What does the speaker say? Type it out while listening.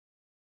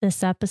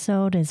This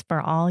episode is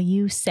for all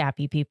you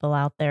sappy people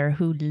out there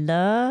who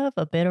love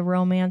a bit of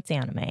romance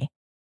anime.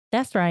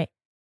 That's right.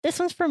 This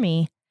one's for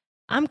me.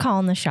 I'm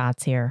calling the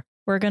shots here.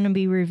 We're going to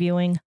be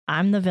reviewing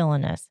I'm the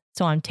Villainess,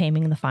 so I'm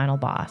taming the final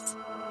boss.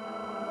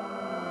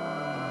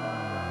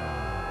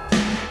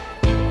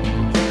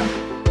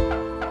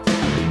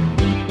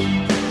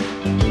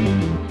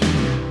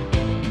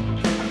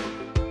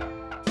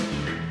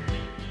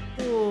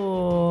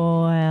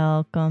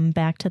 Welcome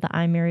back to the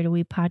I Married a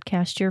Weeb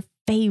podcast, your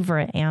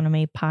favorite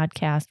anime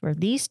podcast, where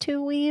these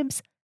two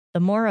weebs,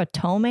 the more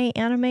Otome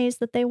animes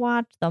that they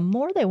watch, the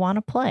more they want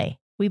to play.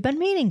 We've been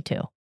meaning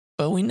to.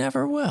 But we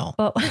never will.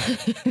 But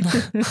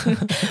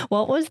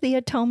what was the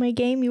Otome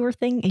game you were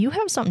thinking? You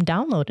have something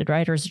downloaded,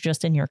 right? Or is it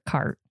just in your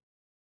cart?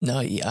 No,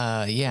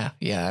 yeah.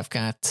 I've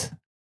got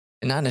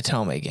not an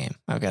Otome game.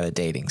 I've got a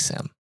dating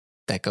sim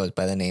that goes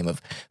by the name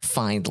of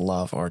Find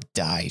Love or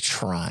Die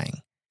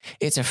Trying.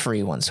 It's a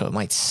free one, so it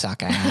might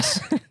suck ass.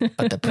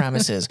 But the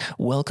premise is,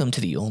 welcome to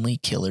the only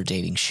killer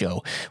dating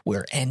show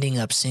where ending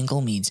up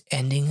single means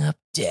ending up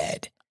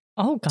dead.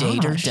 Oh, gosh.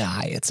 Date or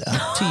die. It's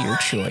up to your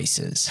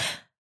choices.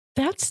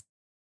 That's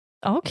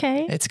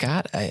okay. The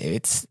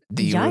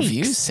Yikes.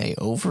 Reviews say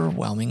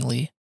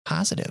overwhelmingly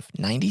positive.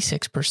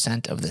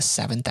 96% of the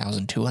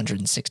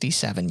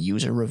 7,267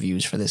 user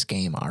reviews for this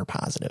game are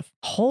positive.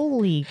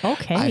 Holy,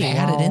 okay. I've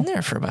had it in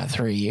there for about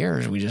 3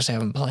 years. We just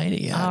haven't played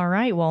it yet. All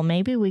right. Well,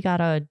 maybe we got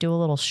to do a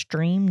little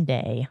stream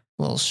day.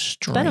 A little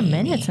stream. It's been a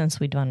minute since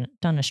we've done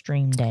a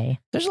stream day.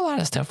 There's a lot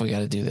of stuff we got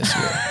to do this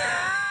year,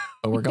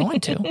 but we're going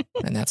to,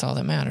 and that's all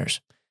that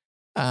matters.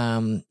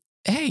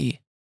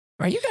 Hey,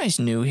 are you guys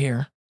new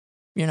here?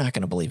 You're not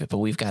going to believe it, but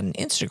we've got an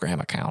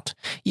Instagram account.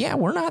 Yeah,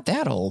 we're not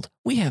that old.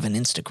 We have an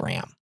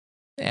Instagram.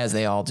 As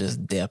they all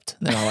just dipped.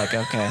 They're all like,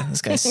 okay,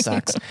 this guy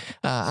sucks.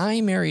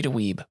 I Married a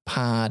Weeb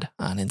pod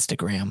on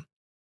Instagram.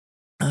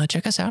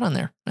 Check us out on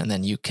there. And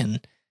then you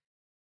can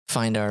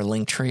find our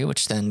link tree,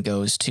 which then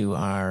goes to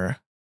our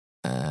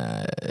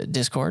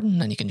Discord.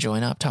 And then you can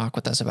join up, talk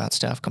with us about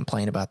stuff,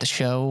 complain about the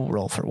show,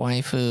 roll for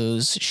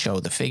waifus, show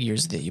the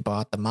figures that you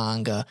bought, the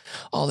manga,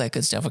 all that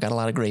good stuff. We got a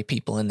lot of great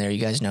people in there. You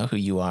guys know who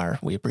you are.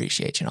 We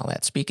appreciate you and all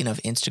that. Speaking of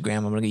Instagram,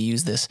 I'm going to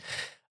use this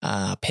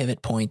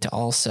pivot point to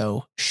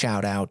also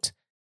shout out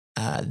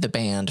the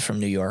band from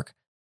New York,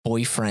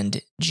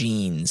 Boyfriend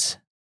Jeans.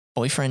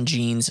 Boyfriend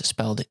Jeans,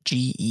 spelled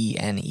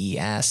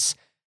Genes.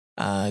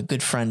 A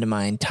good friend of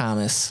mine,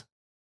 Thomas,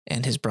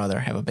 and his brother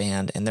have a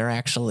band, and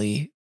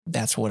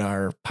that's what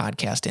our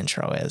podcast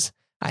intro is.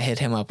 I hit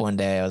him up one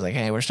day. I was like,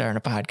 hey, we're starting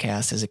a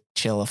podcast. Is it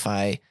chill if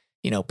I,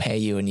 pay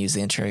you and use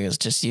the intro? He goes,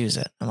 just use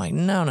it. I'm like,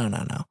 no.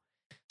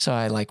 So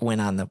I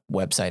went on the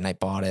website and I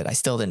bought it. I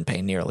still didn't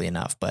pay nearly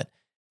enough, but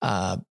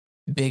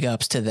big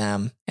ups to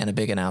them, and a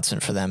big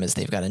announcement for them is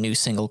they've got a new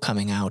single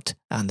coming out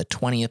on the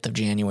 20th of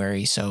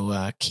January.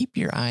 So keep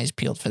your eyes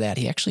peeled for that.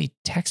 He actually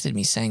texted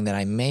me saying that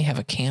I may have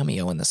a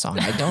cameo in the song.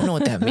 I don't know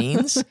what that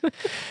means.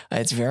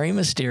 It's very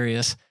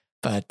mysterious.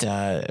 But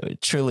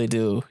truly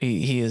do.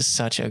 He is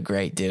such a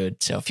great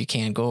dude. So if you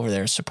can, go over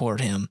there, support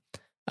him.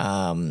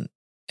 And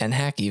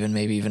heck,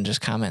 maybe even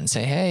just comment and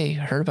say, hey,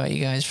 heard about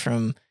you guys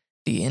from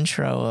the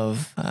intro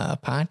of a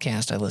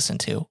podcast I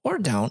listened to. Or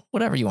don't,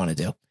 whatever you want to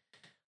do.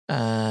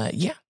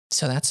 Yeah,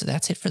 so that's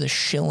it for the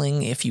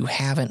shilling. If you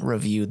haven't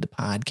reviewed the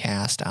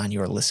podcast on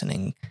your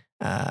listening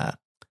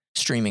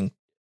streaming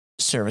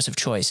service of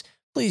choice,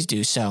 please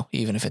do so,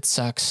 even if it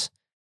sucks.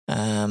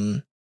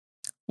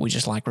 We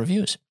just like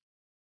reviews.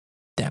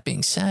 That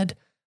being said,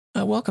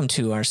 welcome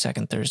to our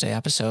second Thursday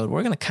episode.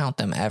 We're going to count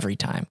them every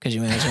time. Could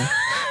you imagine?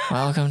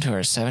 Welcome to our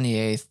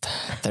 78th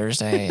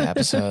Thursday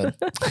episode.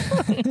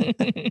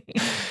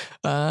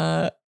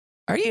 Are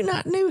you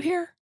not new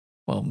here?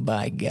 Well,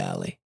 by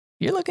golly,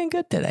 you're looking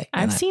good today.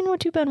 I've seen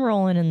what you've been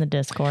rolling in the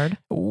Discord.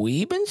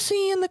 We've been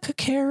seeing the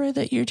kakara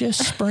that you're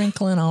just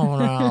sprinkling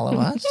over all of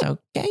us.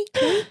 Okay,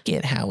 we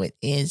get how it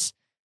is.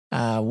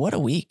 What a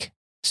week.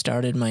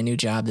 Started my new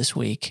job this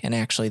week, and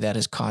actually that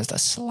has caused a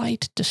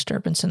slight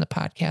disturbance in the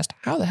podcast.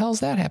 How the hell's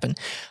that happen?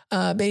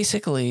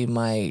 Basically,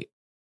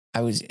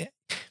 I was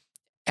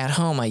at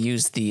home. I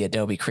used the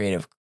Adobe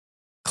Creative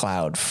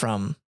Cloud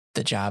from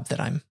the job that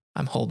I'm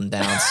holding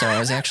down. So I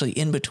was actually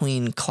in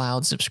between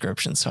cloud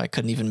subscriptions, so I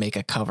couldn't even make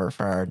a cover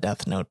for our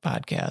Death Note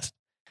podcast.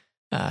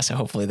 So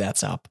hopefully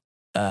that's up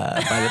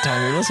by the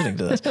time you're listening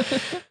to this.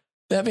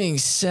 That being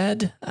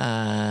said,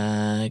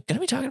 going to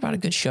be talking about a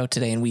good show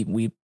today, and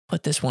we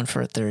put this one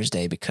for a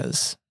Thursday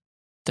because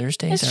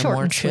Thursdays are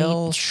more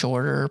chill,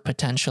 shorter,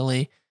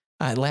 potentially.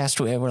 Last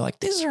week, we were like,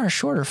 this is our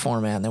shorter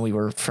format, and then we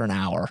were for an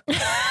hour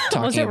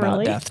talking about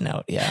really? Death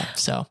Note. Yeah.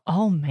 So,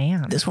 oh,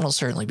 man. This one will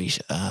certainly be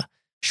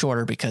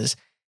shorter because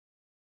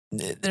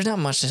there's not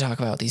much to talk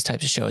about with these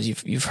types of shows.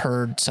 You've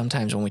heard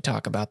sometimes when we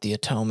talk about the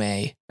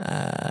Otome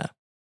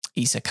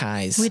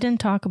isekais. We didn't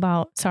talk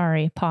about,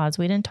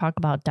 we didn't talk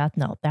about Death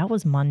Note. That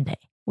was Monday.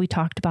 We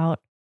talked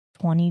about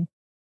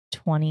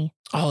 2020.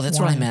 Oh, that's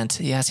what I meant.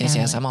 Yes.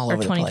 I'm all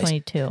over the place.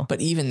 2022. But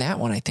even that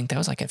one, I think that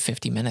was like a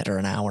 50-minute or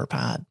an hour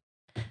pod.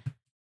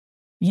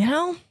 You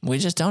know, we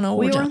just don't know.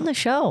 We were on the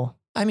show.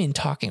 I mean,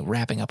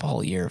 wrapping up a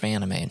whole year of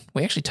anime.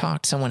 We actually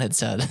talked, someone had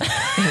said in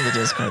the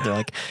Discord, they're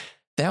like,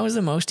 that was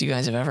the most you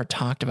guys have ever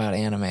talked about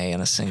anime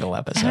in a single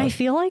episode. And I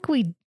feel like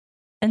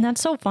and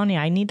that's so funny.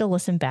 I need to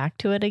listen back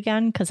to it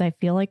again because I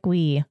feel like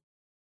we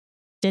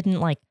didn't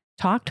like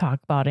talk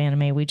about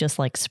anime. We just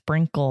like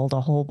sprinkled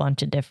a whole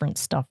bunch of different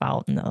stuff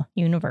out in the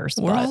universe.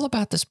 We're all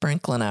about the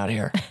sprinkling out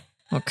here.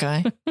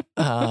 Okay.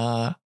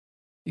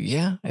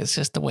 Yeah, it's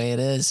just the way it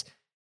is.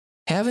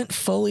 Haven't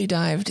fully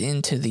dived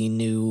into the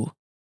new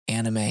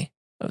anime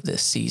of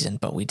this season,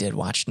 but we did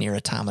watch Nier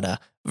Automata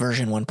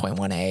version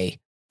 1.1a.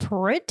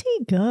 Pretty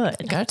good.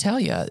 I gotta tell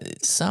you,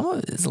 some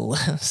of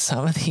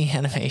the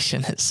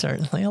animation is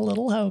certainly a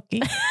little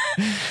hokey.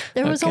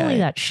 There was only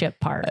that ship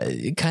part.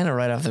 Kind of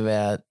right off the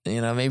bat,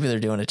 maybe they're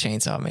doing a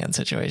Chainsaw Man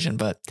situation,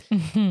 but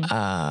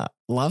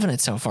loving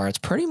it so far.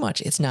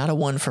 It's not a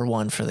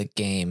 1-for-1 for the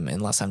game,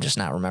 unless I'm just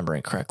not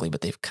remembering correctly,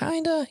 but they've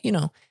kind of,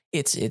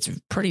 it's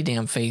pretty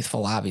damn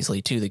faithful,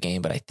 obviously, to the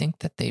game, but I think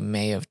that they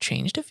may have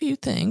changed a few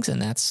things,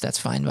 and that's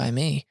fine by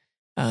me.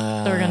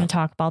 They're going to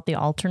talk about the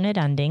alternate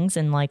endings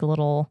and like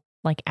little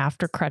like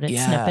after credit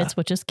snippets,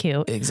 which is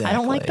cute. Exactly. I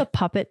don't like the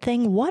puppet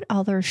thing. What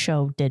other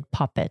show did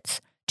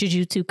puppets?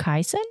 Jujutsu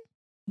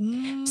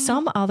Kaisen?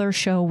 Some other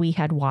show we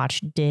had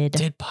watched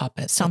did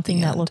puppets.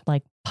 Something that looked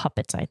like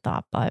puppets, I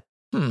thought, but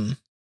I'm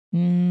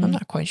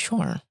not quite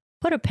sure.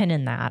 Put a pin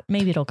in that.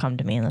 Maybe it'll come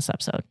to me in this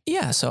episode.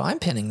 Yeah, so I'm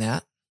pinning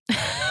that.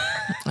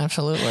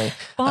 Absolutely.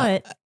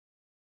 But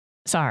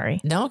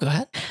sorry. No, go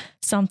ahead.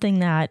 Something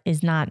that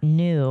is not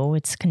new.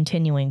 It's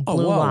continuing.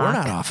 Blue Lock. We're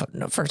not off.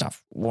 No, first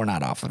off, we're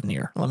not off of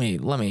Nier. Let me.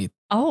 Let me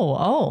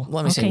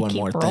say one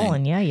more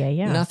thing.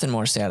 Yeah. Nothing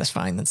more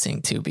satisfying than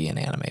seeing 2B in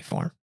anime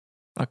form.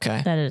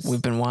 Okay, that is.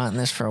 We've been wanting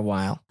this for a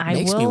while.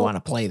 Makes me want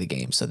to play the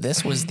game. So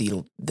this was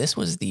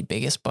the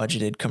biggest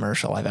budgeted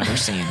commercial I've ever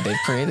seen. They've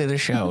created a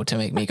show to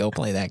make me go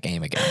play that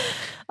game again.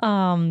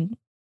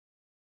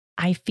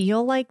 I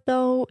feel like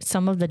though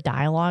some of the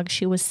dialogue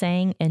she was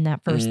saying in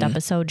that first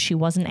episode, she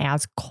wasn't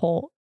as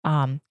cold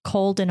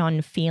and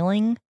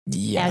unfeeling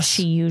as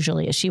she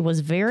usually is. She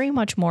was very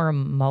much more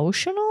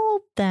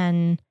emotional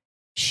than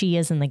she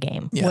is in the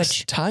game. Yes.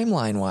 Which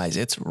timeline wise,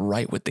 it's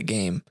right with the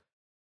game.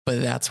 But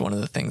that's one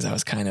of the things I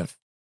was kind of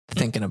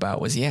thinking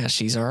about was,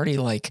 she's already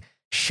like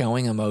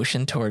showing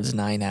emotion towards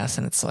 9S.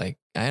 And it's like,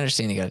 I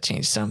understand you got to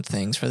change some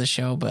things for the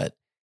show, but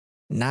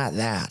not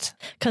that.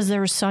 Because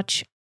there was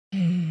such...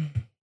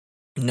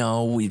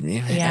 No,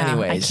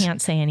 anyways. I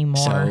can't say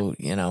anymore.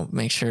 So,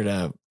 make sure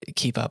to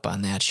keep up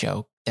on that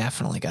show.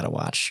 Definitely got to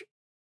watch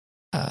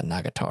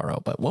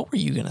Nagatoro. But what were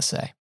you going to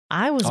say?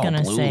 I was going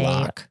to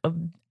say,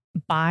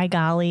 by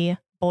golly,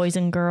 boys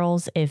and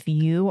girls, if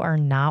you are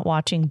not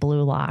watching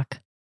Blue Lock,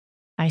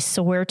 I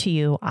swear to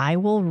you, I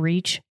will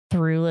reach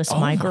through this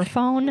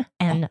microphone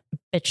and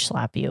bitch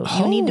slap you.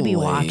 You need to be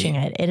watching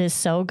it. It is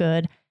so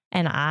good.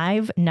 And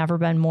I've never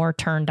been more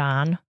turned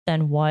on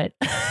than what...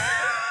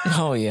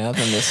 than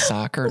this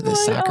soccer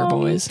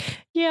boys.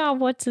 Yeah,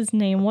 what's his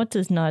name? What's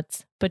his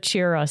nuts?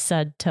 Bachira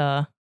said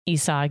to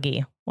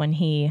Isagi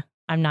when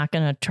I'm not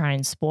going to try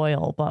and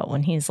spoil, but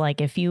when he's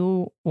like, if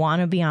you want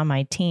to be on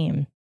my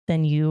team,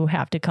 then you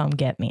have to come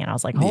get me. And I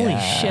was like, holy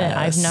shit,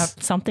 I've never,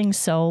 something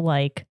so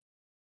like,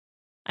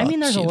 I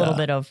mean, there's a little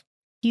bit of,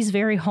 he's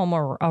very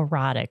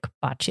homoerotic,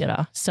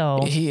 Bachira.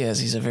 So he is,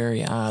 he's a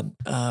very odd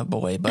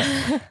boy, but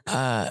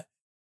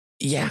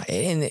yeah,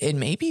 and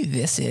maybe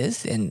this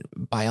is, and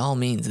by all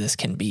means, this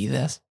can be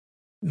this.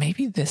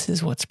 Maybe this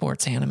is what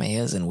sports anime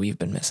is, and we've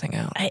been missing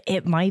out.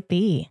 It might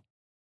be.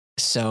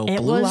 So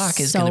Blue Lock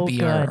is going to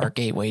be our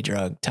gateway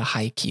drug to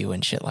Haikyuu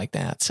and shit like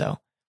that. So,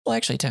 well,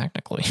 actually,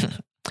 technically.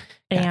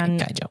 And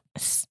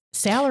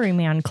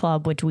Salaryman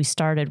Club, which we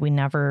started, we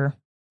never.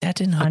 That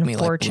didn't hook me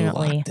like Blue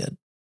Lock did.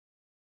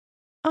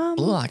 Blue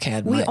Lock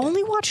had. We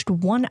only watched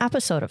one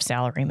episode of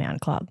Salaryman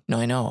Club. No,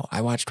 I know.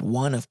 I watched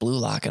one of Blue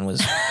Lock and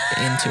was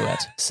into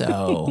it.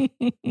 So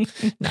no,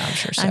 I'm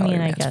sure.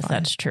 I guess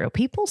that's true.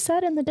 People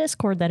said in the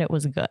Discord that it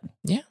was good.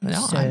 Yeah.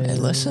 No,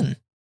 listen.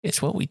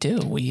 It's what we do.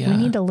 We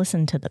need to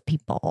listen to the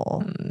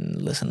people.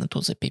 Listen to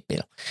the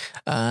people.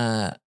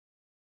 The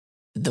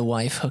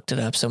wife hooked it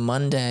up. So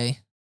Monday,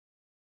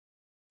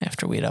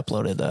 after we had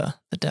uploaded the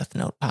Death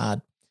Note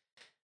pod,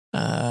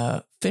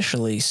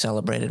 officially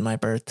celebrated my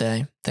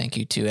birthday. Thank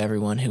you to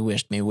everyone who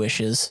wished me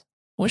wishes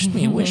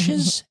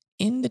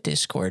in the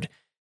Discord.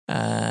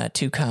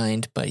 Too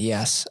kind, but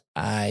yes,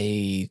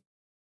 I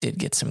did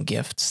get some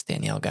gifts.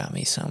 Danielle got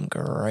me some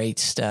great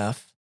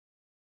stuff.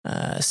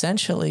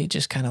 Essentially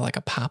just kind of like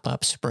a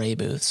pop-up spray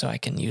booth so I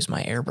can use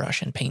my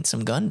airbrush and paint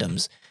some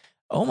Gundams.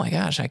 Oh my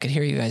gosh, I could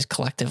hear you guys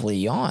collectively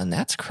yawn.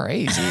 That's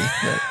crazy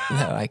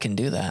that I can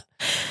do that.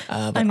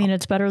 I mean,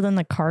 it's better than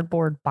the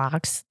cardboard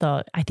box.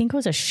 I think it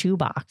was a shoe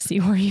box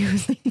you were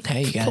using.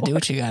 Hey, you got to do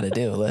what you got to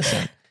do.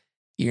 Listen,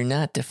 you're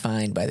not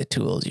defined by the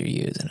tools you're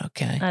using,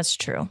 okay? That's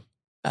true.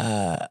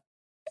 And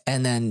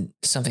then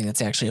something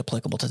that's actually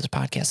applicable to this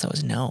podcast, though,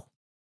 is no.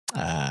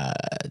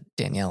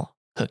 Danielle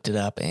hooked it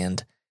up,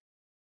 and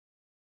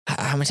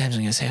how many times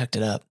am I going to say hooked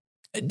it up?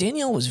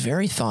 Danielle was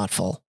very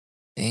thoughtful,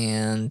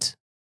 and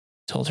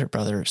told her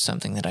brother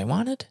something that I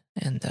wanted.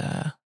 And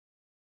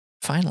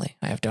finally,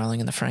 I have Darling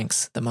in the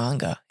Franxx, the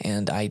manga.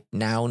 And I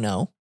now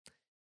know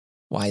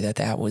why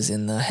that was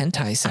in the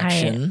hentai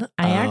section.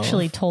 I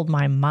actually told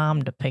my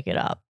mom to pick it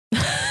up.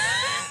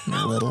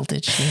 Little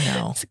did she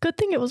know. It's a good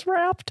thing it was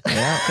wrapped.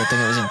 Yeah, good thing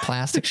it was in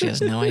plastic. She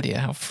has no idea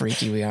how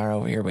freaky we are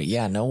over here. But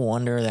yeah, no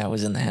wonder that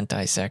was in the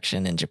hentai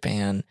section in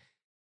Japan.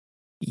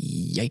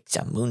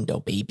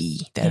 Yikes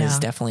baby. That is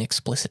definitely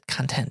explicit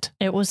content.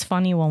 It was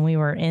funny when we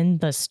were in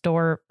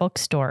the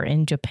bookstore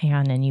in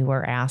Japan and you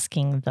were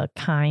asking the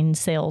kind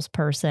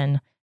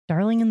salesperson,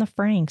 Darling in the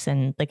Franxx,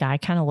 and the guy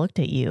kind of looked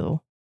at you,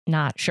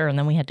 not sure. And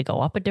then we had to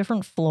go up a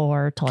different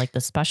floor to like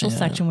the special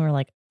section. We were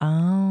like,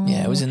 oh.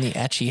 Yeah, it was in the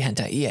ecchi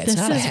hentai. Yeah, it's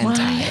not a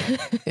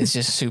hentai. It's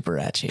just super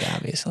ecchi,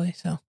 obviously.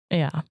 So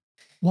yeah.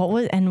 What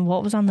was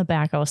on the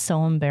back? I was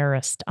so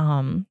embarrassed.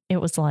 It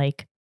was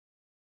like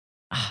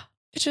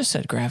it just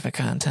said graphic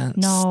content.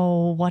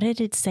 No, what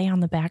did it say on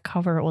the back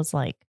cover? It was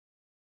like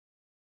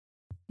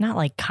not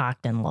like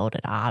cocked and loaded,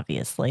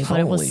 obviously, but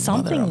it was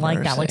something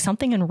like that, like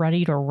something in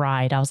Ready to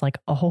Ride. I was like,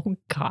 oh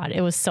God,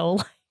 it was so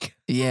like.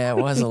 Yeah, it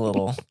was a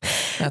little.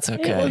 That's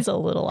okay. It was a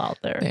little out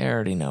there. They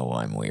already know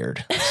I'm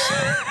weird,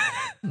 so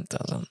it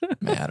doesn't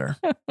matter.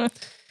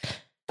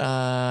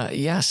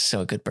 Yes,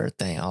 so good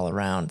birthday all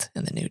around,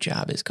 and the new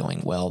job is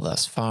going well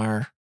thus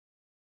far.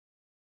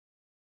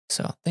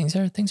 So things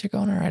are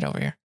going all right over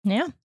here.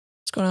 Yeah.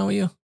 What's going on with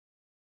you?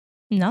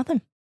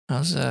 Nothing.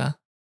 How's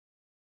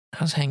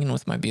hanging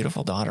with my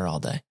beautiful daughter all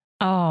day?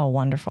 Oh,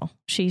 wonderful.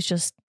 She's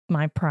just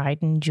my pride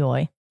and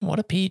joy. What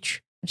a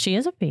peach. She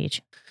is a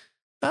peach.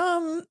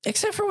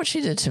 Except for what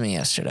she did to me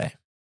yesterday.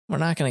 We're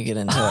not going to get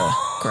into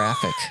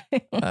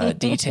graphic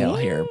detail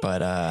here,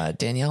 but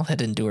Danielle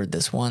had endured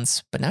this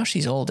once, but now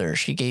she's older.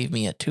 She gave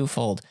me a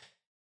twofold.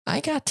 I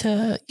got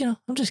to,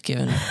 I'm just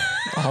giving,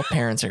 all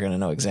parents are going to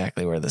know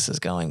exactly where this is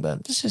going,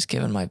 but just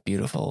giving my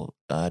beautiful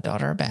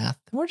daughter a bath.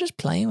 We're just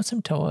playing with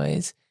some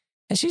toys,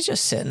 and she's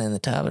just sitting in the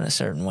tub in a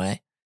certain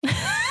way. And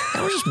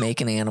we're just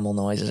making animal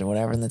noises or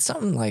whatever, and then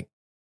something like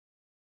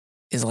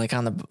is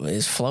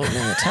floating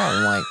in the tub.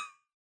 I'm like,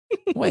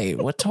 wait,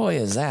 what toy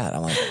is that?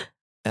 I'm like,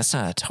 that's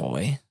not a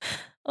toy.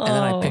 And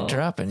then I picked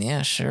her up, and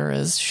yeah, sure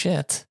as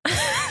shit.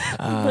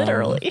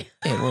 Literally.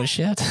 It was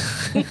shit.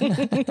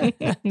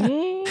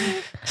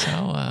 So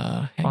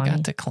I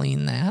got to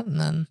clean that, and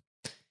then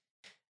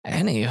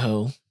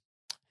anywho,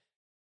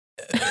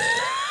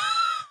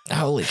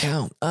 holy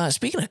cow.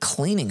 Speaking of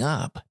cleaning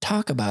up,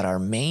 talk about our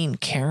main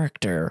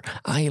character,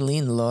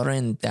 Eileen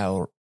Lauren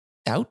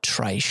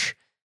Doutreich,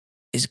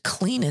 is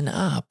cleaning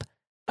up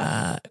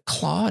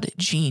Claude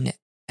Jean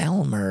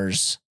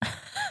Elmir's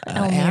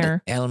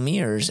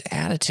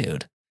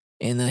attitude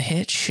in the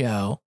hit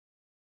show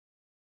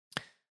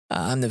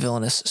I'm the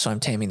Villainous, so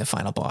I'm Taming the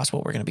Final Boss,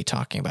 what we're going to be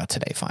talking about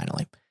today,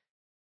 finally.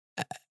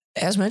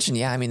 As mentioned,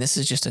 yeah, I mean, this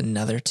is just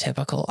another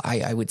typical,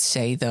 I would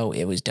say, though,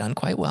 it was done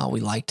quite well. We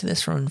liked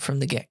this from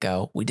the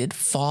get-go. We did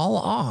fall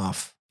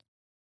off,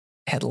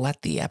 had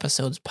let the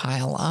episodes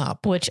pile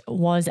up. Which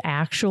was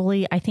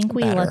actually, I think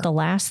we let the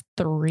last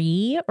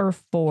 3 or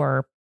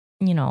 4,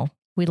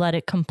 we let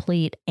it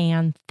complete,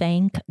 and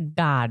thank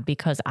God,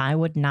 because I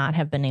would not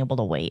have been able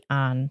to wait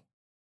on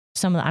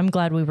I'm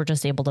glad we were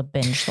just able to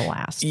binge the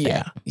last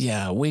bit.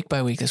 Yeah. Week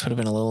by week, this would have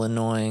been a little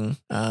annoying.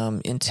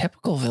 In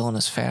typical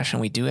Villainous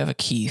fashion, we do have a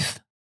Keith.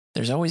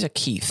 There's always a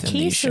Keith in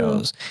these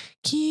shows.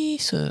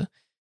 Keith.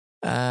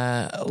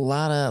 A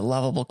lot of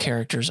lovable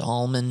characters.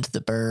 Almond,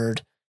 the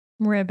bird.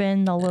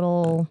 Ribbon, the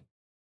little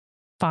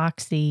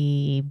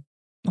foxy,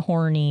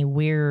 horny,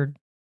 weird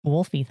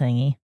wolfy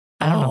thingy.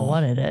 I don't know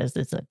what it is.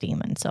 It's a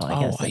demon, so I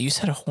guess. Oh, you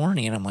said a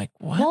horny, and I'm like,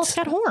 what? Well, it's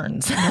got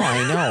horns. No,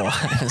 I know.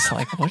 I was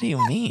like, what do you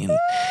mean?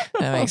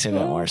 That makes a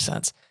bit more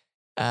sense.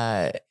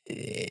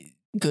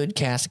 Good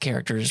cast of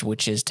characters,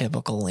 which is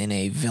typical in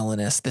a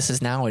villainous. This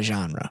is now a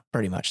genre,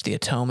 pretty much. The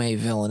Otome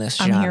villainous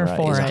genre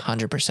is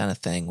 100% a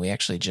thing. We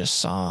actually just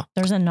saw.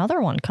 There's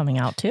another one coming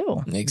out,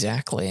 too.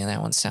 Exactly, and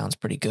that one sounds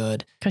pretty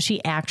good. Because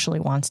she actually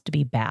wants to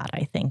be bad,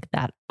 I think,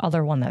 that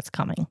other one that's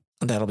coming.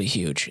 That'll be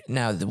huge.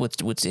 Now,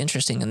 what's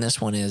interesting in this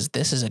one is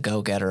this is a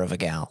go-getter of a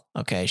gal.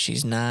 Okay,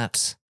 she's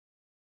not.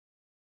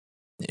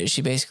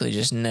 She basically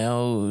just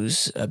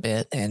knows a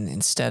bit, and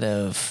instead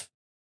of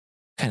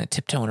kind of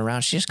tiptoeing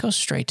around, she just goes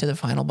straight to the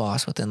final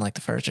boss within like the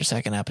first or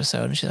second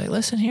episode, and she's like,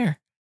 "Listen here,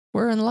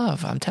 we're in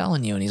love. I'm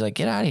telling you." And he's like,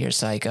 "Get out of here,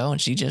 psycho!"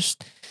 And she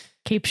just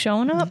keeps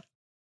showing up.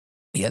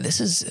 Yeah, this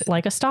is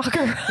like a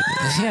stalker.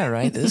 Yeah,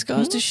 right. This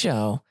goes to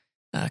show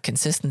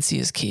consistency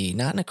is key,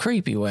 not in a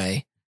creepy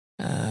way,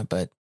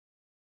 but.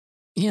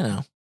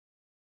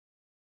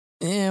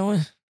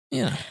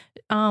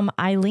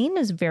 Eileen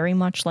is very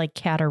much like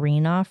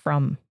Katarina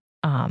from,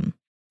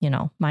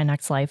 My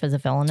Next Life as a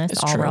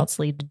Villainous. All routes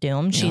lead to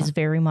doom. Yeah. She's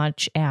very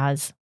much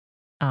as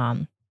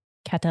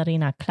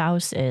Katarina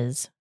Klaus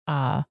is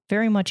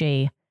very much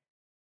a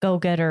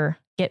go-getter,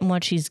 getting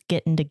what she's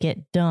getting to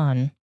get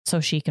done so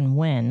she can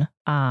win.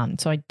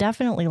 So I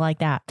definitely like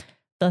that.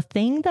 The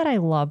thing that I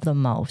love the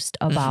most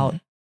about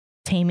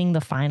taming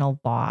the final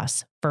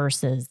boss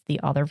versus the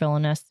other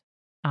Villainous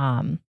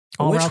All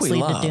Which routes we lead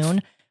love. to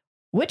Dune,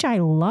 which I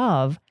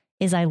love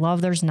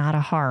there's not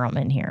a harem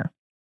in here.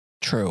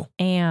 True.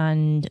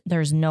 And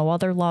there's no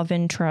other love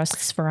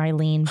interests for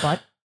Eileen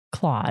but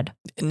Claude.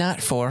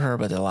 Not for her,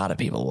 but a lot of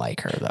people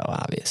like her, though,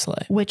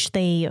 obviously. Which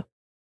they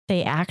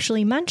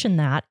actually mentioned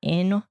that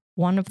in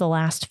one of the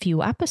last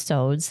few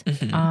episodes.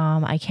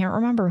 Mhm. I can't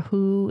remember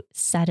who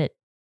said it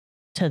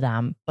to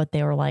them, but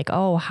they were like,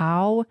 oh,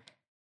 how?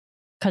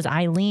 Because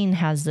Eileen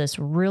has this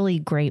really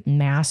great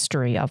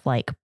mastery of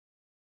like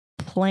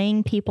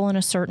playing people in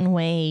a certain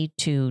way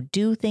to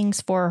do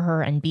things for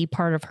her and be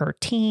part of her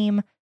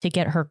team to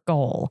get her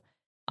goal.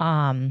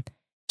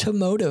 To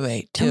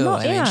motivate, too.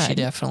 I mean, she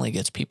definitely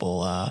gets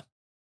people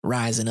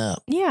rising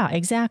up. Yeah,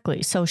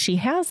 exactly. So she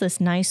has this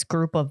nice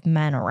group of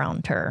men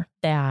around her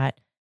that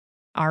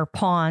are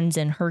pawns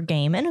in her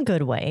game in a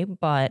good way,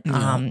 but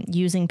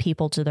using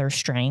people to their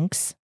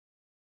strengths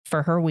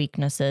for her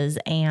weaknesses.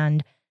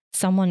 And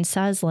someone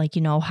says, like,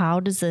 you know, how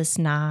does this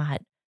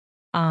not,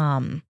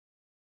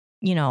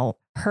 you know,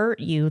 hurt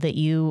you that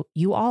you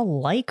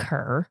all like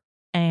her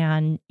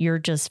and you're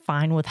just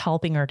fine with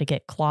helping her to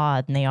get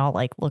Claude? And they all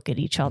like look at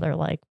each other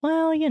like,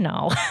 well, you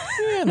know.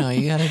 Yeah, no,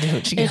 you got to do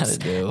what you got to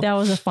do. That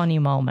was a funny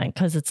moment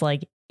because it's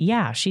like,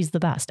 yeah, she's the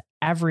best.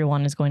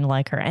 Everyone is going to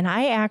like her. And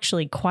I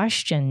actually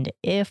questioned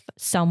if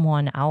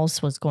someone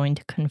else was going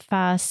to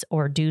confess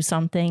or do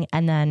something.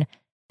 And then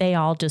they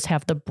all just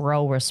have the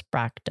bro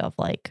respect of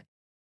like,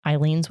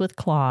 Eileen's with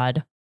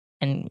Claude.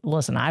 And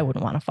listen, I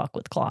wouldn't want to fuck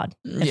with Claude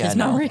if his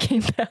memory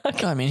came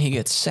back. I mean, he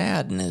gets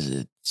sad and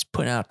is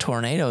putting out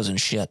tornadoes and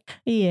shit.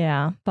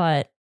 Yeah,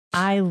 but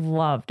I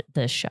loved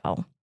this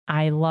show.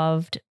 I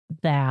loved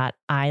that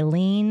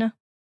Eileen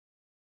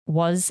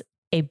was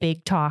a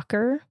big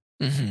talker,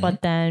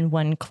 but then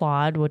when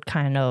Claude would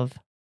kind of,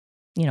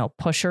 you know,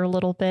 push her a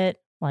little bit,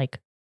 like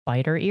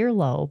bite her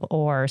earlobe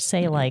or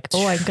say like,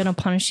 oh, I'm going to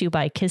punish you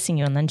by kissing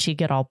you. And then she'd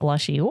get all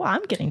blushy. Oh,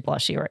 I'm getting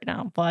blushy right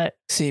now. But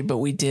see, but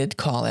we did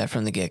call that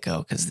from the get-go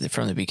because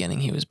from the beginning,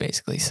 he was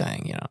basically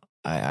saying, you know,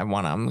 I'm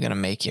going to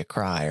make you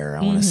cry or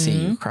I want to see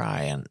you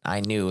cry. And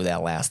I knew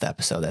that last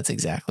episode, that's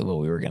exactly what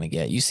we were going to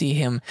get. You see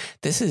him,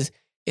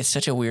 it's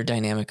such a weird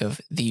dynamic of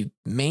the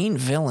main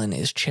villain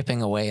is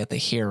chipping away at the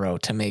hero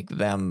to make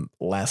them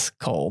less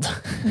cold.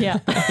 Yeah.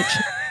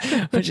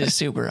 which is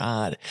super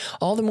odd.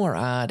 All the more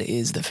odd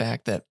is the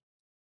fact that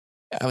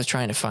I was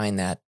trying to find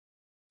that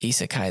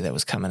isekai that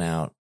was coming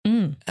out.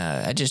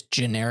 I just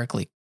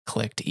generically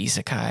clicked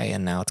isekai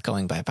and now it's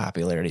going by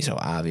popularity. So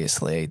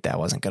obviously that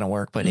wasn't going to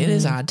work, but it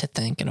is odd to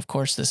think. And of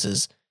course this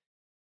is,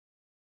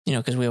 you know,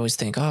 because we always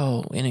think,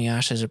 oh,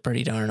 Inuyasha is a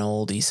pretty darn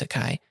old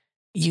isekai.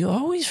 You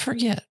always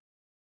forget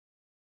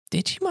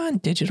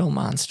Digimon Digital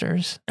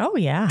Monsters. Oh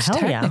yeah, it's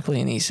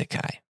technically an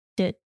isekai.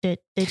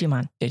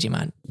 Digimon.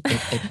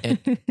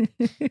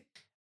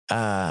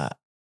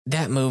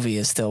 That movie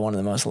is still one of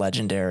the most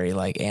legendary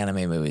like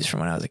anime movies from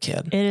when I was a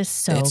kid. It is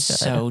so it's good.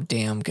 So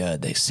damn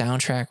good. The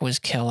soundtrack was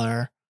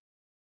killer.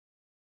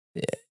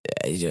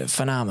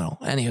 Phenomenal.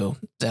 Anywho,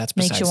 that's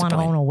makes you want to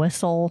own a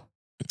whistle.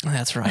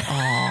 That's right.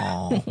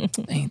 Oh,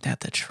 ain't that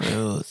the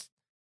truth?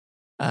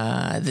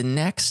 The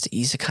next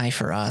isekai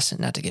for us, and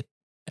not to get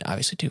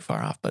obviously too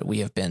far off, but we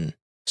have been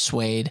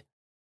swayed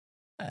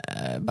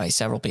by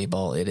several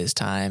people. It is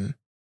time.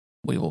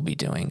 We will be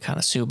doing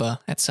Konosuba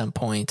at some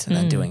point and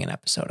then doing an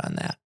episode on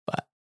that.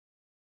 But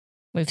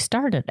we've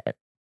started it.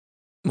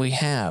 We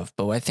have,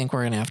 but I think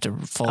we're going to have to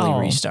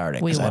fully restart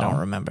it because I don't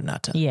remember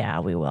not to. Yeah,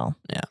 we will.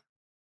 Yeah.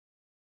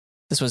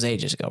 This was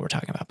ages ago we're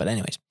talking about. But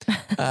anyways,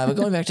 but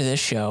going back to this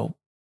show,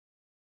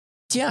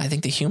 yeah, I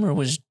think the humor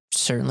was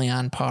certainly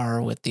on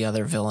par with the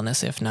other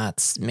villainous, if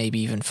not maybe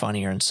even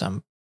funnier in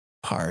some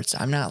parts.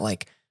 I'm not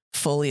like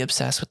fully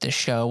obsessed with this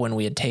show. When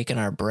we had taken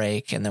our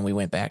break and then we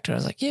went back to it, I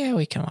was like, yeah,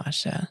 we can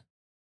watch that.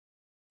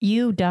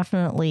 You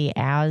definitely,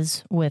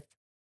 as with,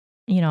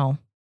 you know,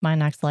 My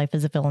Next Life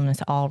as a Villainess,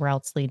 All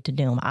Routes Lead to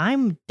Doom,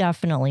 I'm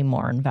definitely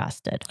more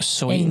invested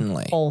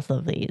in both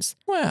of these.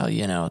 Well,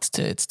 you know, it's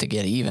to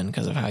get even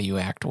because of how you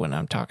act when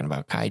I'm talking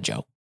about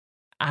Kaijo.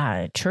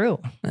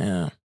 True.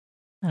 Yeah.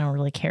 I don't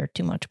really care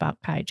too much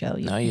about Kaijo.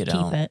 No, you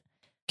don't. Keep it.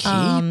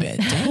 Keep it.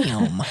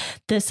 Damn.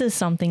 This is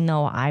something,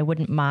 though, I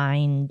wouldn't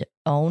mind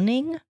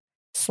owning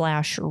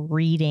 /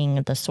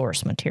 reading the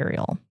source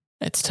material.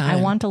 It's time. I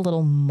want a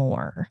little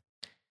more.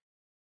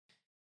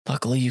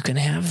 Luckily, you can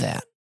have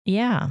that.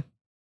 Yeah.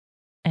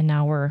 And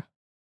now we're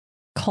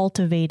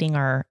cultivating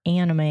our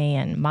anime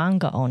and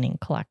manga owning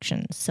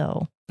collection.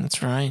 So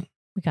that's right.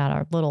 We got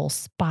our little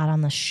spot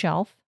on the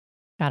shelf.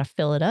 Got to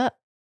fill it up.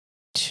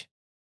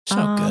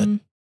 So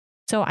good.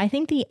 So I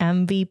think the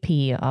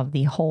MVP of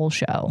the whole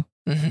show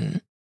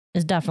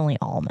is definitely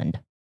Almond.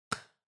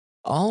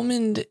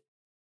 Almond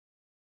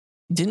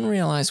didn't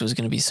realize it was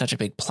going to be such a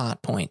big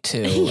plot point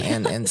too,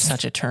 and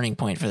such a turning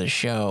point for the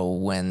show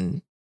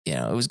when, you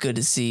know, it was good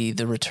to see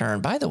the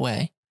return. By the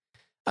way,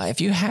 if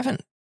you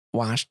haven't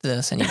watched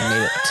this and you've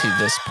made it to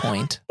this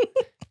point,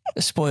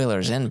 the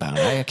spoilers inbound.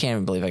 I can't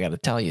even believe I got to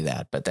tell you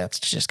that, but that's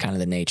just kind of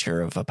the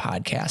nature of a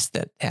podcast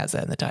that has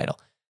that in the title.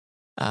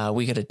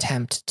 We could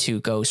attempt to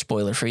go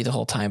spoiler free the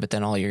whole time, but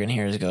then all you're gonna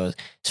hear is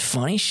it's a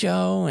funny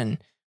show and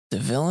the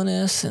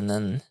villainous, and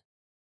then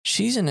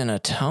she's in an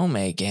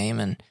Otome game,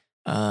 and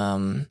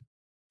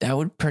that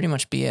would pretty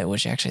much be it.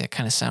 Which actually, that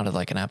kind of sounded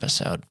like an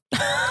episode.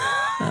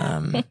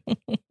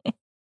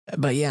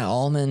 But yeah,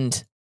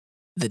 Almond,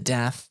 the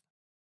death.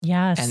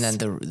 Yes. And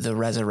then the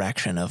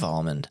resurrection of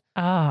Almond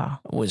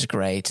was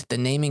great. The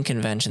naming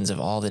conventions of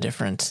all the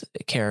different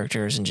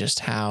characters and just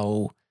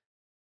how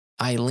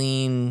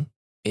Eileen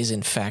is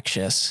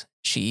infectious.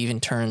 She even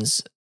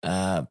turns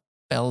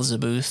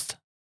Beelzebub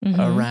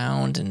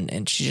around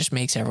and she just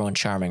makes everyone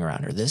charming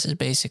around her. This is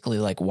basically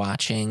like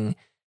watching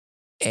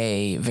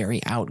a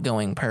very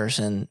outgoing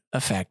person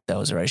affect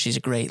those around. She's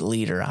a great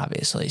leader,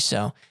 obviously.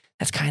 So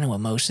that's kind of what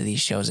most of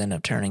these shows end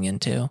up turning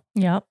into.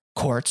 Yep.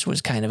 Quartz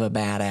was kind of a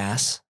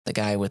badass. The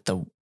guy with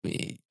the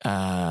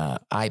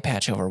eye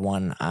patch over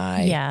one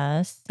eye.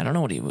 Yes. I don't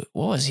know what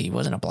was he? He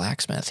wasn't a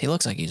blacksmith. He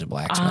looks like he's a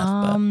blacksmith,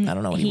 but I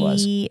don't know what he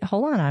was.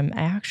 Hold on. I'm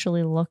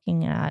actually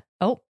looking at,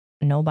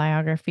 no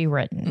biography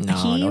written.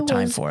 No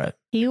time for it.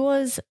 He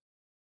was,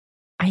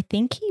 I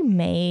think he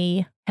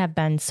may have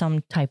been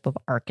some type of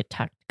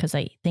architect because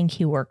I think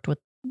he worked with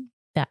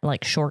that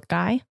like short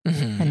guy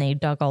and they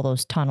dug all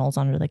those tunnels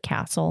under the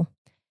castle.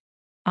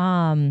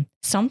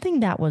 Something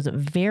that was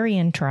very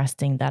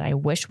interesting that I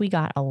wish we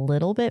got a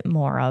little bit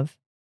more of,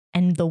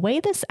 and the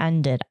way this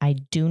ended, I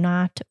do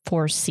not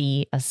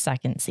foresee a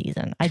second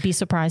season. I'd be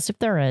surprised if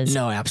there is.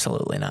 No,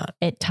 absolutely not.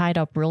 It tied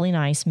up really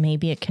nice.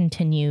 Maybe it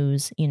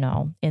continues, in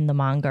the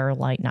manga or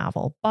light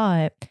novel.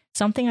 But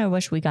something I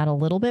wish we got a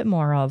little bit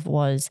more of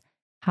was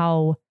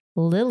how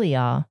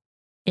Lilia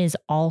is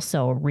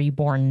also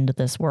reborn into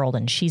this world,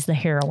 and she's the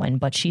heroine,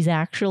 but she's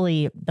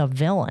actually the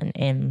villain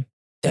in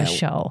the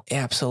show.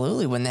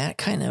 Absolutely. When that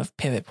kind of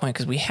pivot point,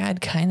 because we had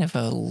kind of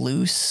a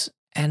loose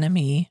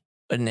enemy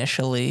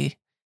initially.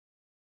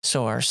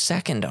 So our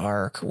second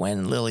arc,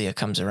 when Lilia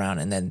comes around,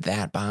 and then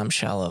that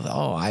bombshell of,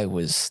 I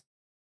was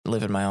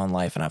living my own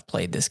life and I've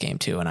played this game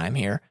too, and I'm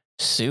here.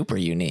 Super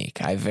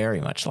unique. I very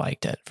much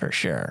liked it for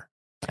sure.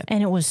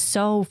 And it was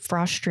so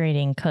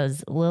frustrating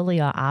because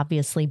Lilia,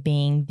 obviously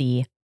being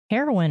the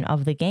heroine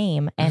of the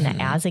game,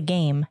 and as a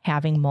game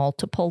having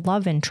multiple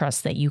love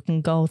interests that you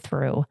can go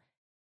through,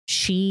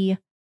 she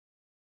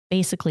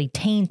basically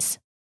taints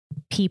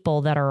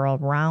people that are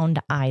around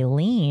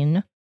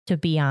Eileen to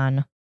be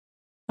on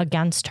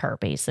against her,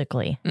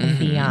 basically, and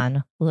be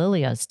on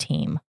Lilia's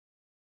team,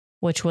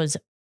 which was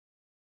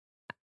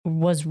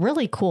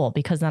really cool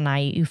because then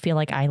you feel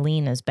like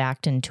Eileen is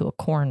backed into a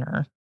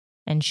corner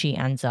and she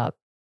ends up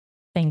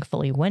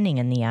thankfully winning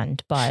in the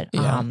end. But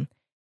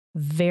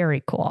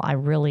very cool. I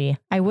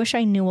wish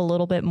I knew a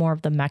little bit more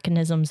of the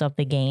mechanisms of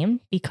the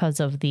game because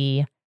of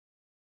the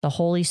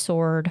holy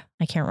sword.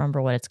 I can't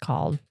remember what it's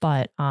called,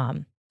 but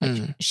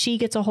she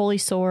gets a holy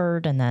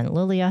sword and then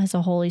Lilia has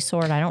a holy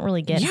sword. I don't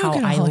really get how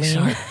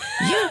Eileen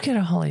you get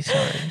a holy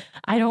sword.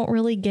 I don't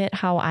really get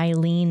how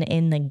Eileen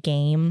in the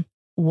game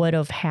would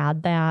have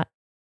had that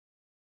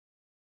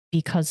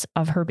because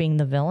of her being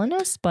the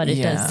villainess, but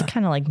it does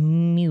kind of like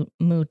moot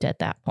at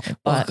that point.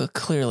 But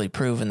clearly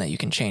proven that you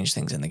can change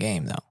things in the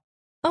game though.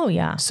 Oh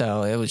yeah.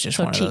 So it was just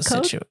one of those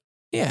situations.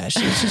 Yeah,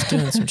 she was just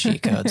doing some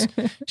cheat codes.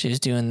 She was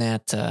doing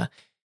that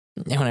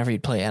whenever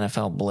you'd play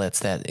NFL Blitz,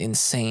 that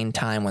insane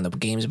time when the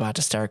game's about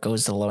to start,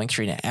 goes to the loading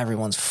screen and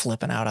everyone's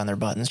flipping out on their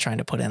buttons trying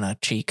to put in a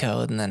cheat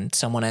code, and then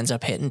someone ends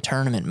up hitting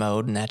tournament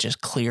mode and that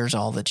just clears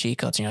all the cheat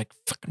codes and you're like,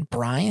 fucking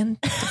Brian,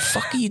 what the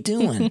fuck are you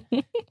doing?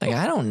 Like,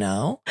 I don't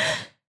know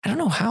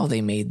how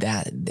they made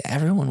that.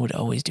 Everyone would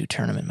always do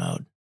tournament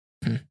mode.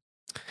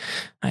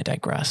 I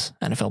digress.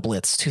 NFL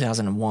Blitz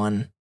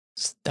 2001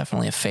 is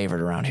definitely a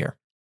favorite around here.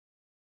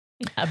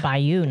 By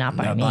you, not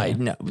by me.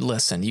 No,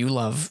 listen, you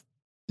love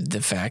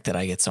the fact that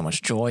I get so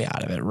much joy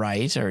out of it,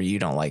 right? Or you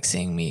don't like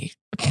seeing me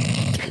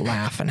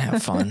laugh and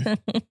have fun?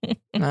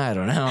 I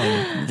don't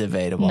know.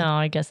 Debatable. No,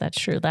 I guess that's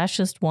true. That's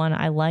just one.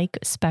 I like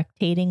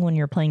spectating when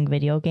you're playing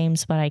video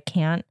games, but I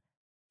can't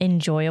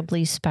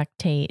enjoyably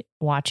spectate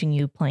watching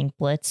you playing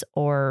Blitz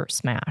or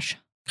Smash.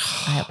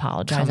 I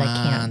apologize. I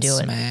can't do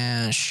it.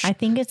 Smash. I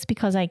think it's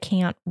because I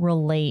can't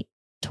relate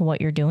to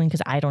what you're doing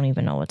because I don't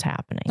even know what's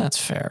happening.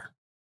 That's fair.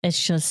 It's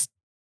just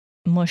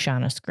mush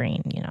on a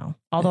screen,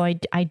 Although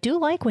I do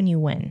like when you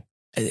win.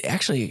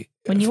 Actually,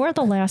 when you are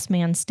the last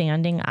man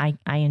standing, I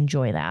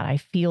enjoy that. I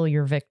feel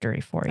your victory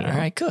for you. All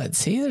right, good.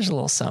 See, there's a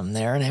little something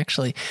there. And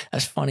actually,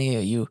 that's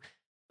funny you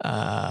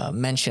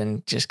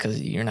mentioned, just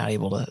because you're not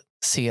able to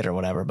see it or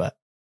whatever, but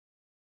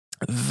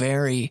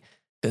very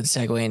good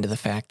segue into the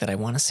fact that I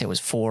want to say it was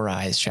Four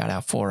Eyes. Shout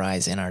out Four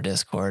Eyes in our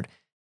Discord,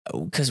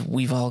 because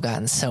we've all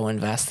gotten so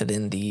invested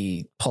in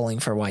the pulling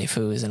for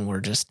waifus and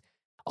we're just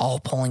all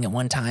pulling at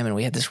one time, and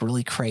we had this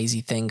really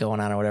crazy thing going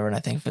on or whatever, and I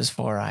think it was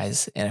Four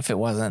Eyes, and if it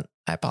wasn't,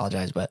 I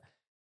apologize, but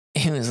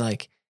it was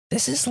like,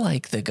 this is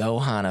like the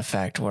Gohan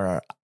effect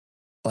where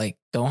like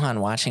Gohan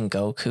watching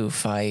Goku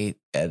fight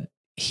and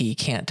he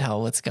can't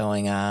tell what's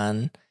going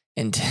on,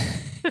 and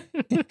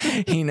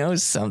he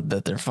knows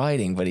that they're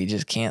fighting, but he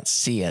just can't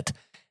see it.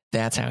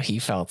 That's how he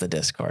felt the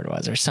Discord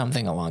was, or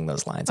something along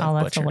those lines. I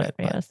that's butchered it,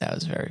 but hilarious. that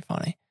was very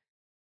funny.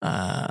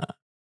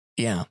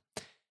 Yeah.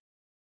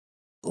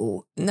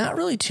 Not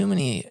really too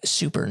many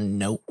super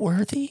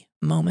noteworthy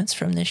moments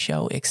from this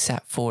show,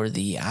 except for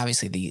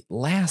obviously the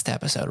last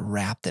episode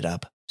wrapped it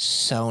up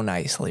so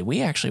nicely.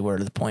 We actually were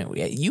to the point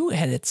you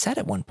had said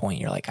at one point,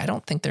 you're like, I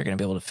don't think they're going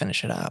to be able to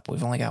finish it up.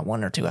 We've only got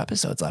 1 or 2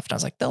 episodes left. And I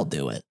was like, they'll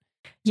do it.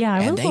 Yeah, I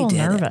And was a they little did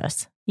it.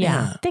 nervous.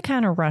 Yeah, they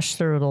kind of rushed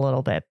through it a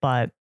little bit,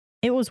 but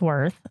it was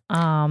worth.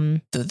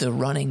 The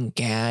running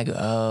gag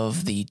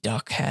of the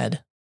duck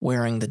head,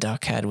 wearing the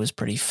duck head, was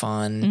pretty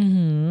fun.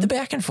 Mm-hmm. The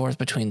back and forth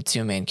between the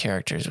 2 main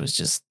characters was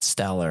just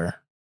stellar.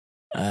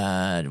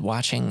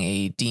 Watching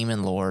a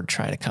demon lord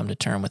try to come to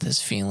terms with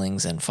his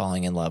feelings and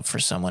falling in love for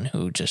someone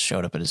who just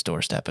showed up at his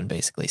doorstep and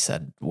basically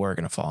said, we're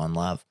going to fall in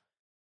love.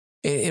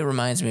 It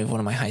reminds me of one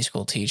of my high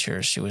school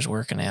teachers. She was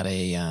working at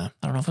I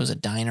don't know if it was a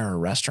diner or a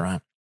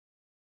restaurant.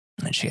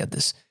 And she had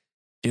this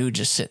dude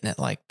just sitting at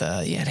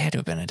it had to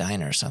have been a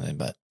diner or something,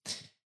 but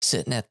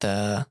sitting at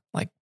the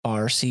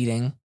bar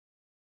seating.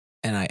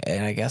 And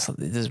I guess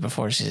this is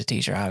before she's a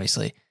teacher,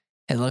 obviously.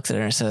 And looks at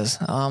her and says,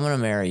 oh, I'm going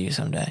to marry you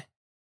someday.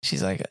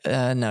 She's like,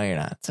 no, you're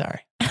not.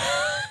 Sorry.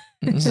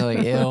 And she's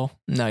like, ew,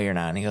 no, you're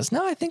not. And he goes,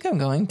 no, I think I'm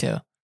going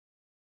to.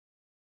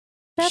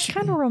 That's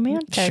kind of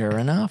romantic. Sure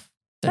enough,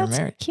 they're That's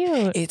married.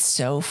 cute. It's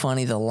so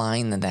funny the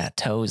line that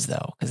toes,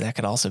 though, because that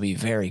could also be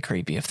very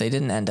creepy. If they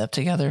didn't end up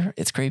together,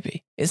 it's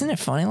creepy. Isn't it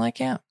funny like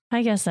that?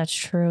 I guess that's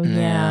true. Yeah.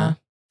 Yeah.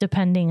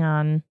 Depending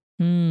on.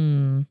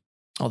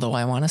 Although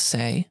I want to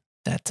say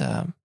that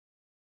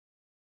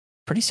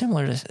pretty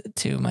similar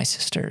to my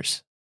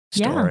sister's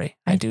story.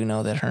 Yeah, I do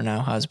know that her now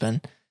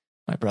husband,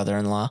 my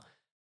brother-in-law,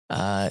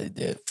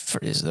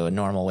 is the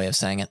normal way of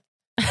saying it.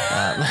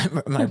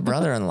 My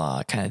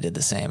brother-in-law kind of did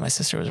the same. My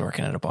sister was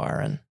working at a bar,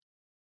 and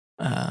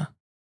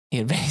he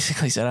had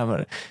basically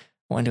said,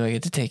 when do I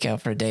get to take you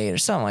out for a date or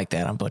something like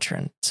that? I'm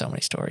butchering so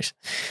many stories.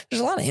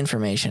 There's a lot of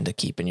information to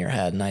keep in your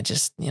head, and I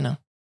just,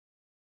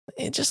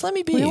 just let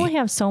me be. We only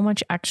have so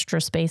much extra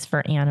space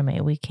for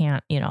anime. We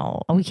can't,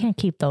 we can't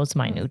keep those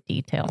minute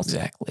details.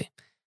 Exactly.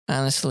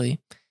 Honestly,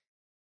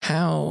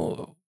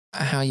 how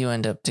you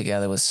end up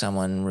together with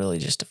someone really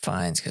just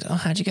defines, because,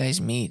 how'd you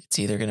guys meet? It's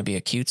either going to be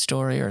a cute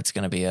story or it's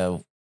going to be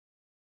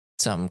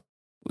something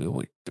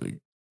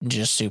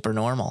just super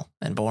normal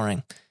and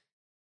boring.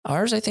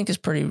 Ours, I think, is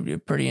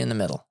pretty in the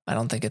middle. I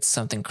don't think it's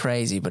something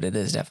crazy, but it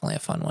is definitely a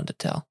fun one to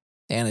tell.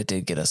 And it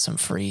did get us some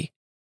free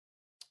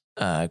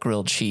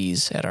grilled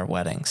cheese at our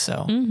wedding.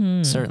 So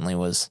certainly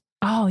was.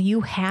 Oh, you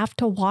have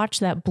to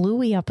watch that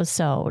Bluey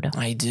episode.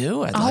 I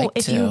do. I'd like to.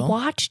 If you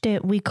watched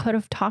it, we could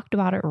have talked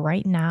about it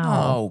right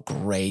now. Oh,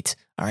 great.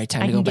 All right,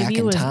 time to go back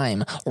in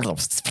time.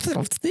 That's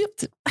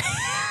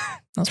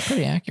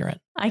pretty accurate.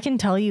 I can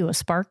tell you a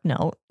spark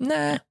note.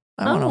 Nah,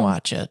 I want to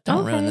watch it.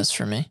 Don't ruin this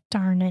for me.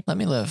 Darn it. Let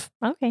me live.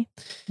 Okay.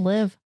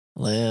 Live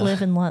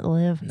and let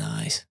live.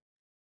 Nice.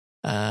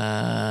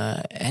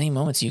 Any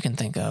moments you can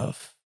think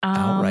of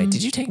outright?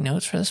 Did you take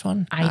notes for this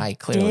one? I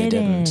clearly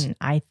didn't.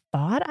 I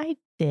thought I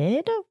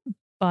did,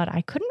 but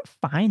I couldn't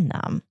find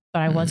them.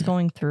 But I was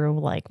going through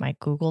my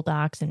Google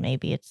Docs, and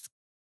maybe it's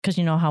because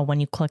you know how when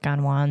you click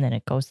on one, then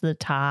it goes to the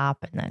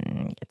top and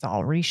then it's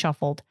all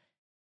reshuffled.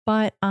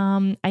 But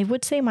I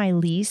would say my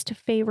least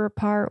favorite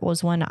part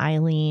was when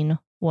Eileen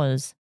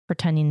was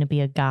pretending to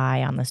be a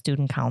guy on the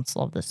student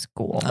council of the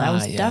school. That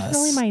was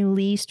definitely my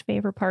least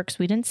favorite part because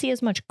we didn't see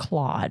as much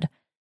Claude.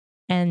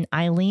 And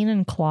Eileen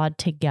and Claude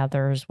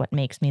together is what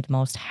makes me the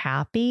most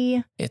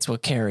happy. It's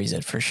what carries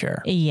it for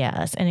sure.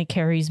 Yes. And it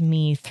carries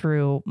me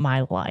through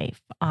my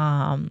life,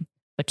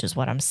 which is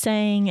what I'm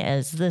saying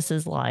is this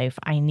is life.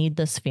 I need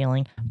this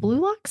feeling. Blue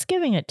Lock's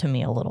giving it to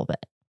me a little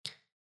bit.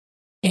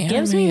 It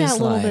gives me that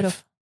little bit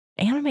of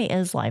anime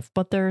is life,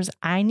 but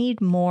I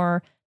need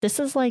more. This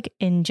is like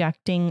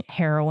injecting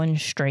heroin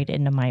straight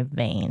into my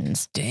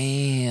veins.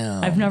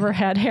 Damn. I've never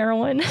had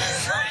heroin.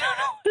 So I don't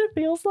know what it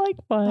feels like,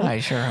 but I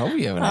sure hope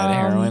you haven't had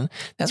heroin.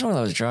 That's one of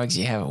those drugs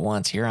you have it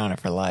once, you're on it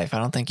for life. I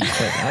don't think you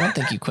quit. I don't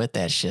think you quit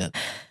that shit.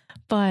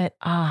 But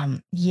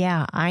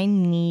yeah, I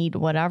need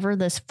whatever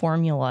this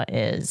formula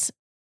is.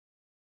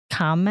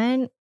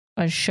 Comment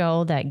a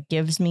show that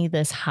gives me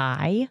this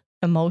high,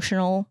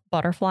 emotional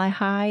butterfly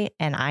high,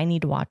 and I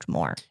need to watch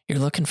more. You're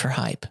looking for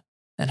hype,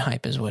 and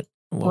hype is what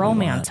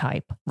romance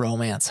hype.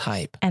 Romance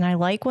hype. And I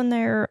like when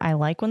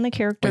the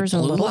characters are a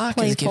little Blue Lock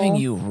playful. is giving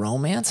you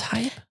romance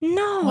hype?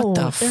 No, what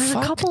the there's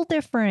fuck? a couple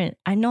different.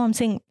 I know I'm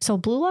saying so.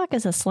 Blue Lock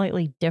is a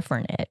slightly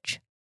different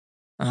itch.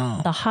 Oh,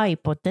 The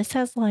hype, but this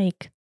has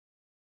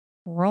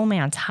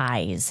romance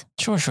highs.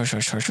 sure. Because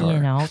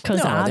No,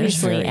 there's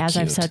obviously, very as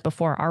I've cute. said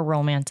before, our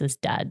romance is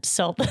dead.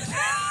 So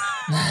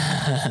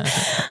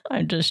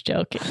I'm just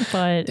joking,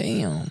 but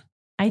Damn.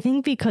 I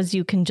think because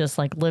you can just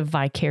live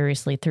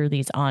vicariously through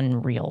these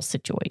unreal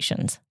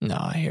situations. No,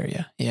 I hear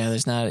you. Yeah,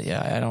 there's not.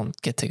 Yeah, I don't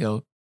get to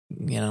go.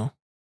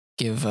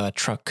 Give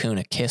Truck Coon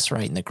a kiss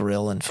right in the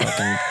grill and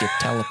fucking get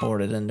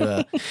teleported into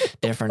a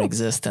different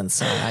existence.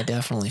 So I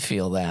definitely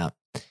feel that.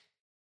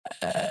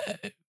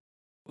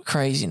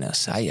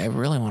 craziness. I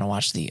really want to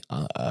watch the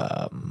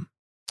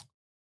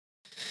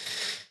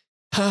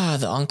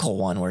uncle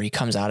one where he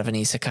comes out of an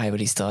isekai, but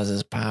he still has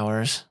his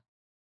powers.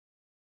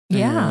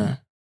 Yeah.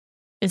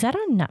 Is that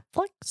on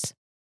Netflix?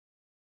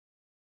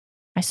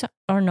 I saw,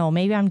 or no,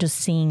 maybe I'm just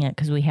seeing it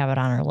because we have it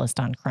on our list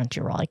on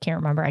Crunchyroll. I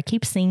can't remember. I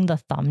keep seeing the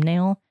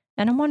thumbnail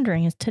and I'm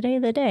wondering, is today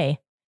the day?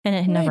 And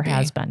it never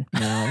has been.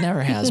 No, it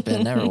never has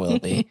been. Never will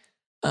be.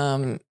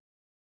 I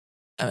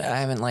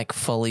haven't like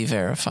fully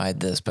verified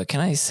this, but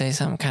can I say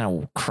something kind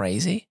of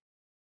crazy?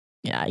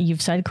 Yeah,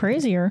 you've said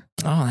crazier.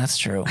 Oh, that's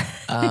true.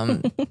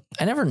 I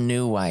never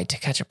knew why To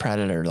Catch a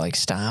Predator like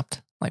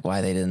stopped. Like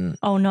why they didn't.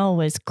 Oh no,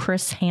 was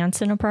Chris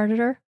Hansen a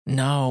predator?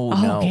 No.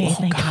 Okay,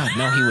 Oh God,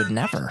 no, he would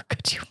never.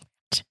 Could you?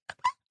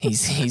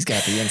 He's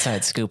got the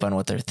inside scoop on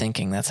what they're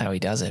thinking. That's how he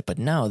does it. But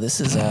no,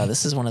 this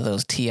is one of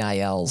those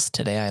TILs.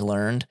 Today I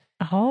learned.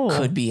 Oh,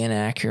 Could be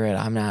inaccurate.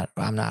 I'm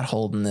not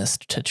holding this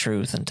to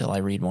truth until I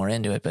read more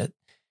into it. But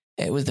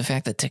it was the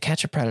fact that To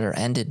Catch a Predator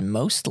ended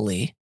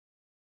mostly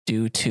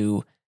due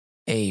to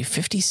a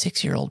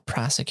 56-year-old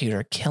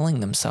prosecutor killing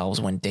themselves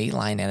when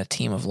Dateline and a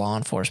team of law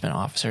enforcement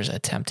officers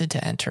attempted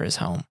to enter his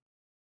home.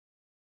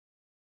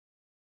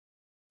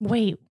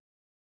 wait.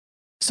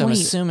 So I'm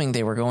assuming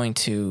they were going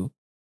to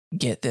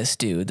get this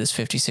dude, this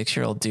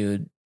 56-year-old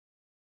dude.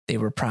 They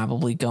were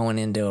probably going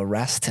in to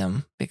arrest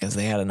him because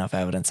they had enough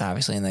evidence,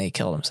 obviously, and then he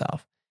killed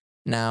himself.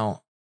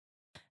 Now,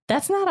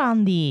 That's not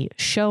on the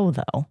show,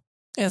 though.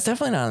 yeah, it's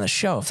definitely not on the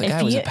show. If the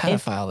guy was a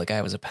pedophile, the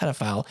guy was a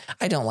pedophile.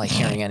 I don't like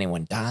hearing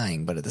anyone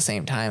dying, but at the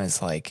same time,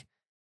 it's like,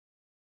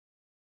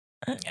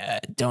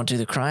 don't do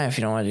the crime if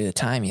you don't want to do the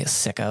time, you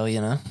sicko, you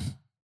know?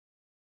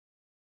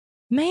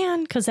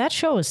 Man, because that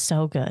show is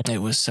so good.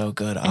 It was so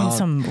good. And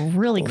some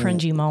really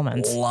cringy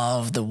moments.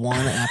 Love the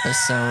one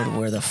episode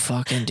where the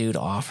fucking dude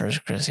offers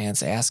Chris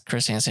Hansen, ask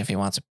Chris Hansen if he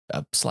wants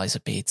a slice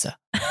of pizza.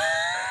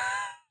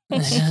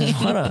 What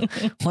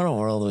a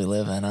world we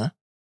live in, huh?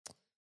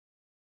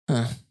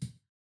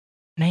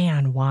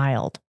 Man,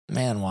 wild.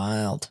 Man,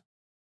 wild.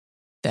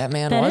 That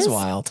man was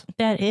wild.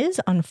 That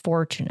is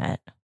unfortunate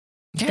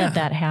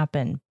that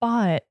happened,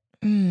 but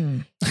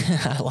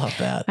I love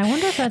that. I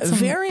wonder if that's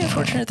very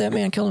unfortunate that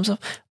man killed himself,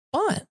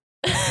 but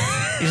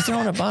you're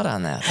throwing a butt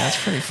on that.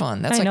 That's pretty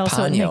fun. That's I know, like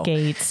so it Ponyo.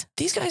 negates.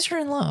 These guys are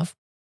in love,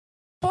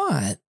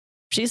 but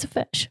She's a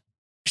fish.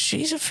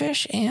 She's a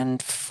fish,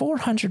 and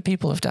 400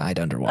 people have died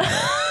underwater.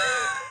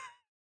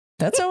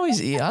 That's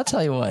always, I'll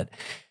tell you what,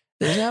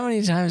 there's not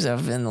many times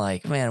I've been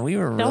like, man, we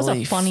were really. That was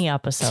a funny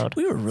episode.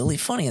 We were really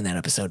funny in that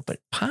episode, but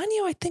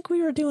Ponyo, I think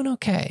we were doing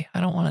okay. I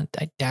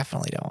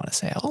definitely don't want to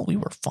say, oh, we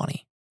were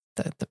funny.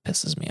 That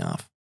pisses me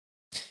off.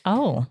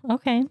 Oh,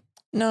 okay.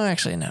 No,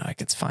 actually, no,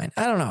 it's fine.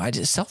 I don't know. I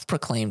just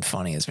self-proclaimed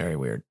funny is very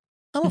weird.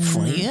 I'm a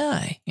funny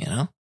guy, you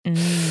know?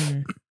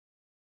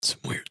 Some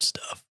weird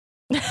stuff.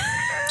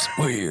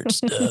 Some weird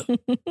stuff.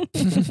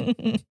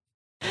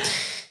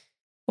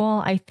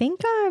 Well, I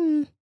think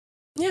I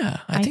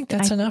think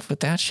that's enough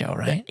with that show,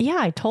 right? Yeah,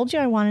 I told you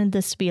I wanted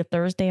this to be a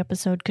Thursday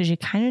episode because you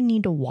kind of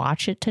need to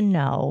watch it to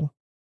know.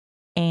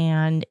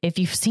 And if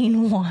you've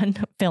seen one,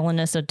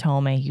 Villainous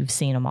Otome, you've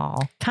seen them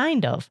all.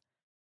 Kind of.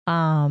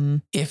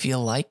 If you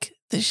like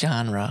the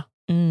genre,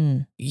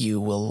 you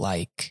will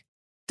like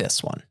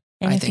this one.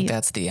 I think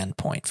that's the end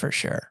point for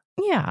sure.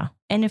 Yeah.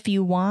 And if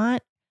you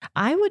want,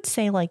 I would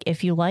say like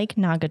if you like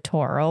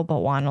Nagatoro, but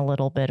want a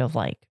little bit of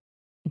like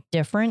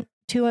different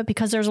to it,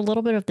 because there's a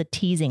little bit of the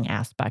teasing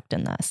aspect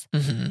in this.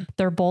 Mm-hmm.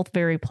 They're both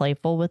very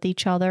playful with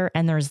each other,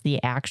 and there's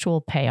the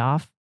actual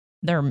payoff.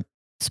 They're,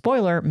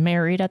 spoiler,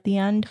 married at the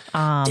end.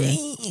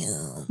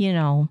 Damn. You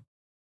know,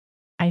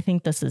 I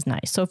think this is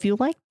nice. So if you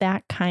like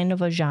that kind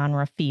of a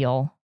genre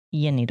feel,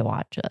 you need to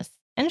watch this.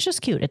 And it's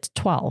just cute. It's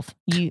 12.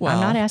 I'm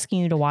not asking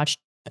you to watch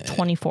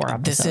 24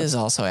 episodes. This is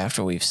also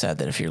after we've said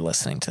that if you're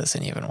listening to this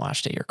and you haven't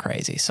watched it, you're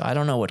crazy. So I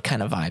don't know what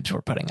kind of vibes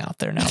we're putting out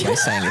there now by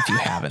saying if you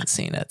haven't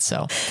seen it.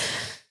 So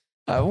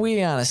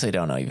we honestly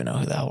don't even know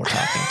who the hell we're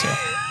talking to.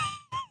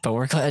 But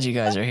we're glad you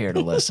guys are here to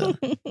listen.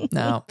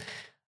 Now,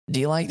 do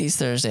you like these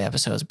Thursday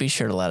episodes? Be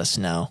sure to let us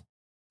know.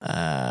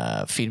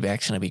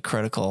 Feedback's going to be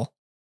critical.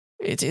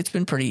 It's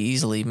been pretty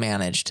easily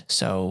managed.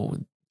 So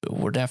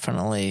we're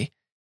definitely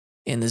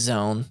in the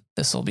zone.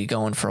 This will be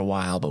going for a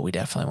while, but we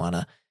definitely want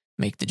to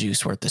make the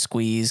juice worth the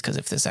squeeze, because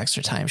if this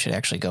extra time should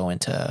actually go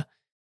into,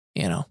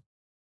 you know,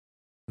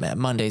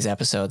 Monday's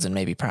episodes and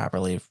maybe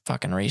properly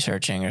fucking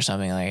researching or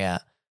something like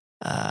that,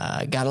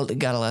 gotta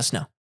let us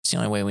know. It's the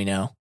only way we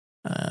know.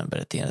 But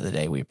at the end of the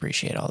day, we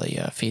appreciate all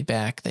the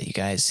feedback that you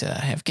guys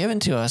have given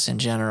to us in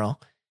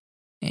general,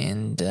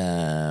 and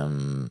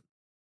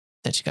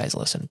that you guys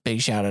listen.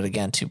 Big shout out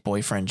again to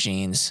Boyfriend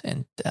Jeans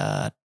and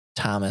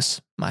Thomas,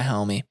 my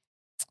homie.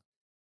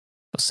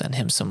 We'll send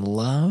him some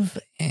love,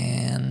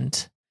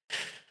 and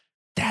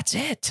that's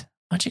it.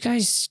 Why don't you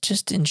guys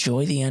just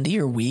enjoy the end of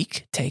your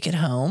week, take it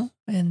home,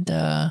 and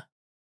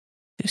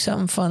do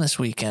something fun this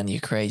weekend, you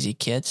crazy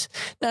kids.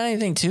 Not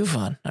anything too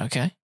fun,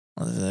 okay?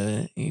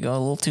 You go a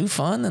little too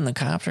fun, then the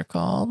cops are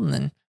called,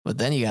 but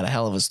then you got a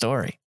hell of a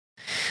story.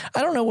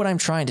 I don't know what I'm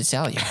trying to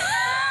tell you,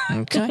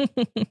 okay?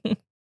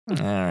 All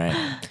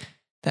right.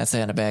 That's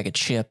that in a bag of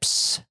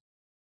chips.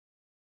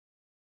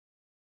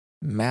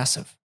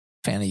 Massive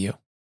fan of you.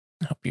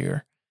 I hope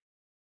you're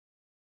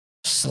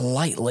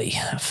slightly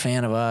a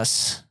fan of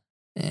us.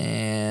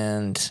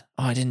 And,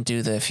 I didn't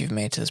do the, if you've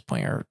made it to this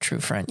point, you're a true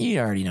friend. You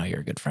already know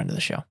you're a good friend of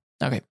the show.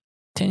 Okay.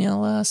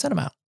 Danielle, set them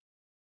out.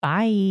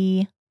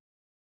 Bye.